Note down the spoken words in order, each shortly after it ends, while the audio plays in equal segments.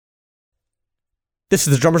This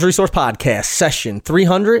is the Drummers Resource Podcast, session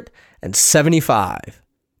 375.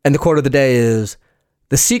 And the quote of the day is,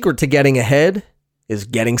 "The secret to getting ahead is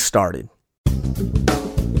getting started." You're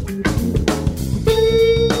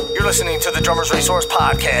listening to the Drummers Resource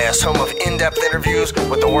Podcast, home of in-depth interviews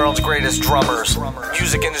with the world's greatest drummers,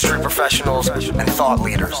 music industry professionals, and thought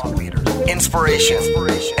leaders. Inspiration,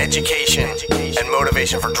 education, and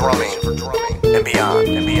motivation for drumming and beyond,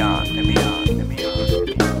 and beyond, and beyond, and beyond.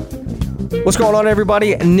 What's going on,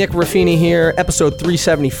 everybody? Nick Ruffini here. Episode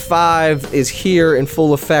 375 is here in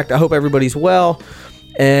full effect. I hope everybody's well.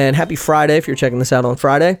 And happy Friday if you're checking this out on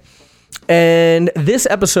Friday. And this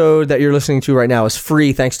episode that you're listening to right now is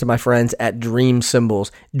free thanks to my friends at Dream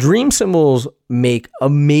Cymbals. Dream Cymbals make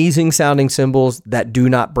amazing sounding cymbals that do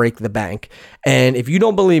not break the bank. And if you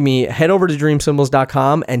don't believe me, head over to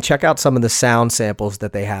dreamcymbals.com and check out some of the sound samples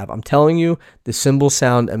that they have. I'm telling you, the cymbals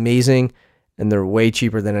sound amazing and they're way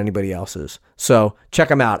cheaper than anybody else's. So check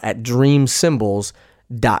them out at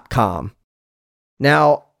dreamcymbals.com.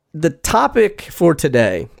 Now, the topic for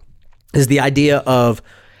today is the idea of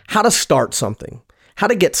how to start something, how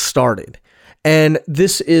to get started. And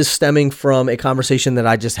this is stemming from a conversation that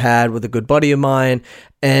I just had with a good buddy of mine.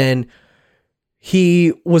 And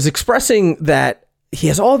he was expressing that he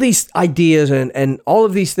has all these ideas and all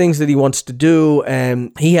of these things that he wants to do.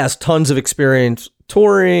 And he has tons of experience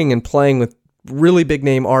touring and playing with really big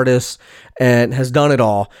name artists and has done it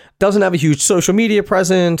all. Doesn't have a huge social media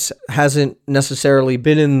presence, hasn't necessarily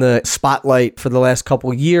been in the spotlight for the last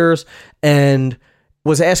couple of years, and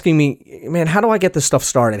was asking me, man, how do I get this stuff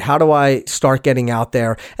started? How do I start getting out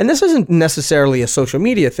there? And this isn't necessarily a social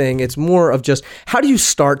media thing. It's more of just, how do you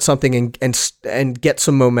start something and get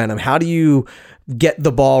some momentum? How do you get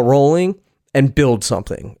the ball rolling and build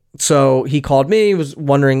something? So he called me, was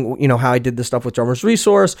wondering, how I did this stuff with Drummers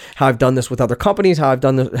Resource, how I've done this with other companies, how I've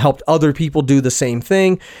done this, helped other people do the same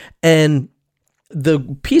thing. And the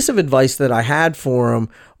piece of advice that I had for him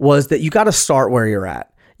was that you got to start where you're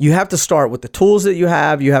at. You have to start with the tools that you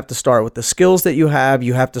have. You have to start with the skills that you have.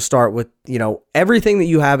 You have to start with, everything that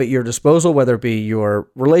you have at your disposal, whether it be your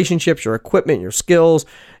relationships, your equipment, your skills,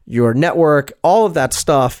 your network, all of that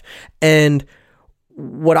stuff. And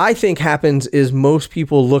what I think happens is most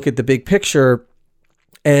people look at the big picture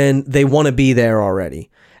and they want to be there already.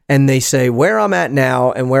 And they say, where I'm at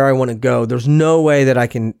now and where I want to go, there's no way that I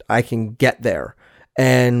can get there.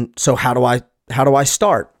 And so how do I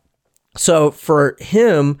start? So for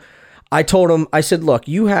him, I told him, I said, look,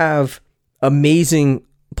 you have amazing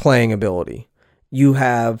playing ability. You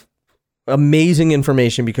have amazing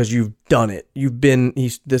information because you've done it.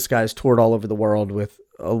 This guy's toured all over the world with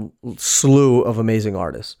a slew of amazing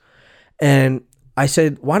artists. And I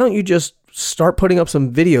said, why don't you just start putting up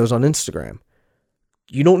some videos on Instagram?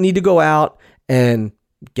 You don't need to go out and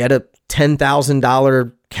get a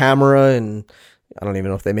 $10,000 camera, and I don't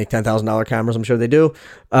even know if they make $10,000 cameras. I'm sure they do.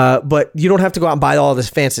 But you don't have to go out and buy all this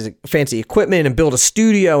fancy equipment and build a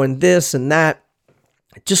studio and this and that.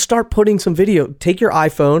 Just start putting some video. Take your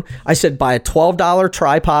iPhone. I said, buy a $12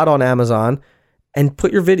 tripod on Amazon and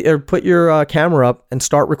put your camera up and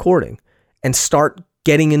start recording and start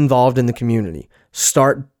getting involved in the community.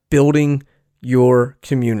 Start building your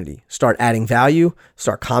community. Start adding value.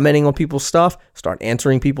 Start commenting on people's stuff. Start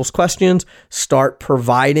answering people's questions. Start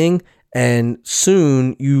providing. And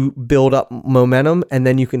soon you build up momentum and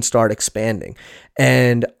then you can start expanding.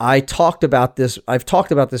 And I've talked about this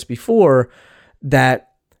before, that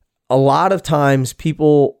a lot of times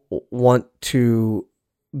people want to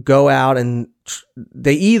go out and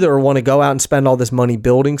they either want to go out and spend all this money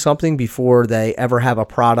building something before they ever have a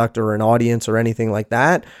product or an audience or anything like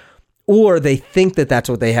that, or they think that that's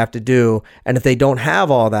what they have to do. And if they don't have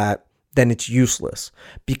all that, then it's useless,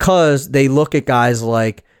 because they look at guys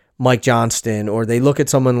like Mike Johnston, or they look at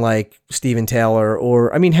someone like Steven Taylor,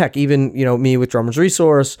 or heck, even, me with Drummers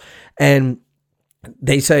Resource, and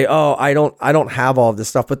they say, oh, I don't have all of this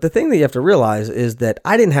stuff. But the thing that you have to realize is that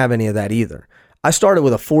I didn't have any of that either. I started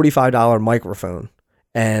with a $45 microphone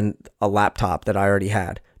and a laptop that I already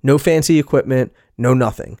had. No fancy equipment, no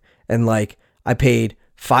nothing. And I paid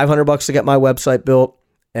 $500 to get my website built.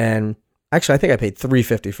 And actually, I think I paid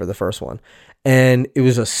 $350 for the first one. And it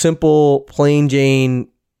was a simple, plain Jane,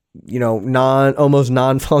 almost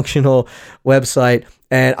non-functional website.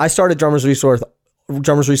 And I started Drummers Resource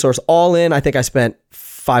all in. I think I spent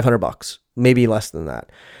 $500, maybe less than that.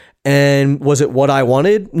 And was it what I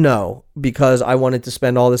wanted? No, because I wanted to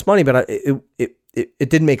spend all this money, but it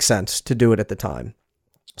didn't make sense to do it at the time.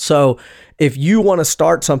 So if you want to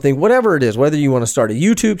start something, whatever it is, whether you want to start a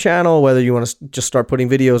YouTube channel, whether you want to just start putting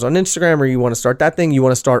videos on Instagram, or you want to start that thing, you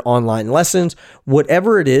want to start online lessons,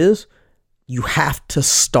 whatever it is, You have to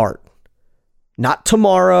start. Not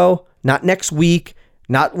tomorrow, not next week,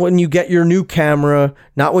 not when you get your new camera,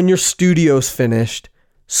 not when your studio's finished.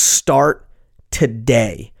 Start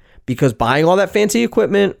today, because buying all that fancy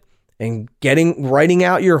equipment and writing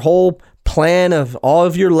out your whole plan of all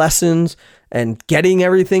of your lessons and getting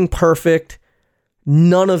everything perfect,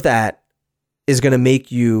 none of that is going to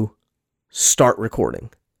make you start recording.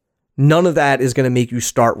 None of that is going to make you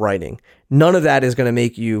start writing. None of that is going to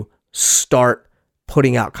make you start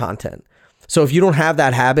putting out content. So if you don't have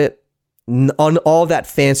that habit, on all that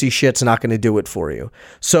fancy shit's not going to do it for you.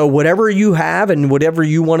 So whatever you have and whatever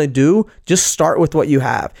you want to do, just start with what you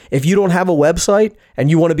have. If you don't have a website and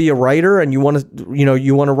you want to be a writer and you want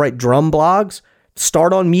to write drum blogs,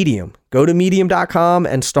 start on Medium. Go to medium.com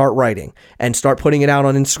and start writing and start putting it out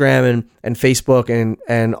on Instagram and Facebook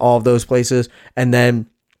and all of those places. And then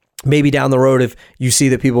maybe down the road, if you see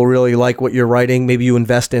that people really like what you're writing, maybe you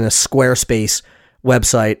invest in a Squarespace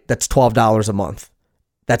website that's $12 a month.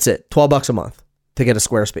 That's it. $12 a month to get a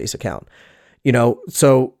Squarespace account.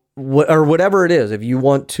 So whatever it is, if you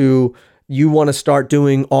want to start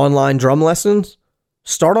doing online drum lessons,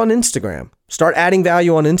 start on Instagram. Start adding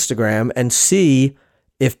value on Instagram and see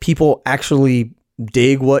if people actually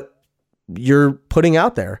dig what you're putting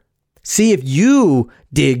out there. See if you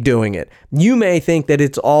dig doing it. You may think that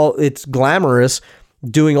it's glamorous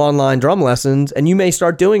doing online drum lessons, and you may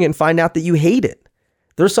start doing it and find out that you hate it.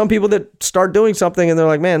 There's some people that start doing something and they're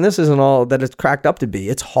like, man, this isn't all that it's cracked up to be.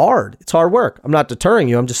 It's hard. It's hard work. I'm not deterring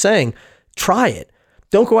you. I'm just saying, try it.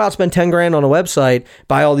 Don't go out, spend 10 grand on a website,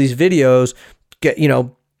 buy all these videos,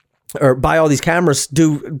 or buy all these cameras,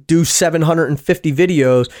 do 750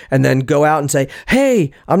 videos, and then go out and say,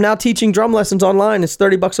 hey, I'm now teaching drum lessons online. It's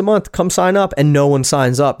 $30 a month. Come sign up. And no one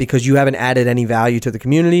signs up because you haven't added any value to the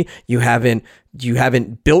community. You haven't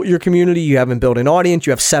built your community. You haven't built an audience.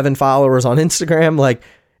 You have 7 followers on Instagram. Like,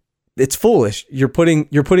 it's foolish. You're putting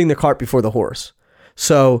the cart before the horse.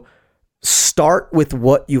 So start with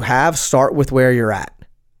what you have. Start with where you're at,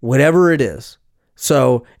 whatever it is.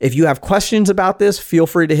 So if you have questions about this, feel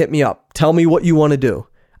free to hit me up. Tell me what you want to do.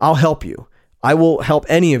 I'll help you. I will help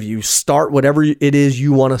any of you start whatever it is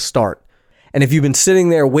you want to start. And if you've been sitting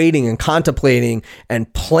there waiting and contemplating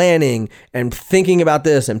and planning and thinking about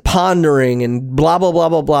this and pondering and blah, blah, blah,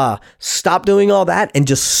 blah, blah, stop doing all that and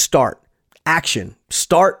just start. Action.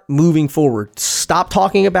 Start moving forward. Stop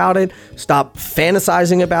talking about it. Stop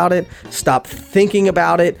fantasizing about it. Stop thinking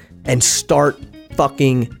about it and start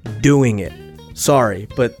fucking doing it. Sorry,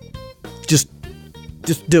 but just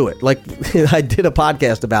do it. Like I did a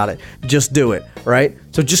podcast about it. Just do it, right?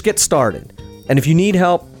 So just get started. And if you need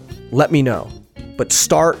help, let me know. But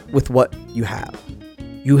start with what you have.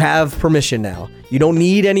 You have permission now. You don't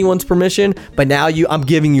need anyone's permission, but now I'm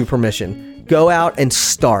giving you permission. Go out and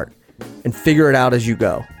start and figure it out as you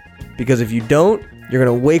go. Because if you don't, you're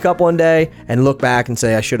going to wake up one day and look back and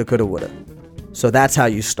say, I shoulda, coulda, woulda. So that's how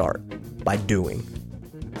you start, by doing.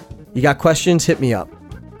 You got questions? Hit me up.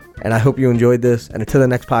 And I hope you enjoyed this. And until the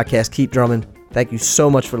next podcast, keep drumming. Thank you so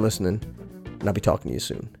much for listening. And I'll be talking to you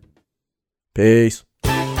soon. Peace.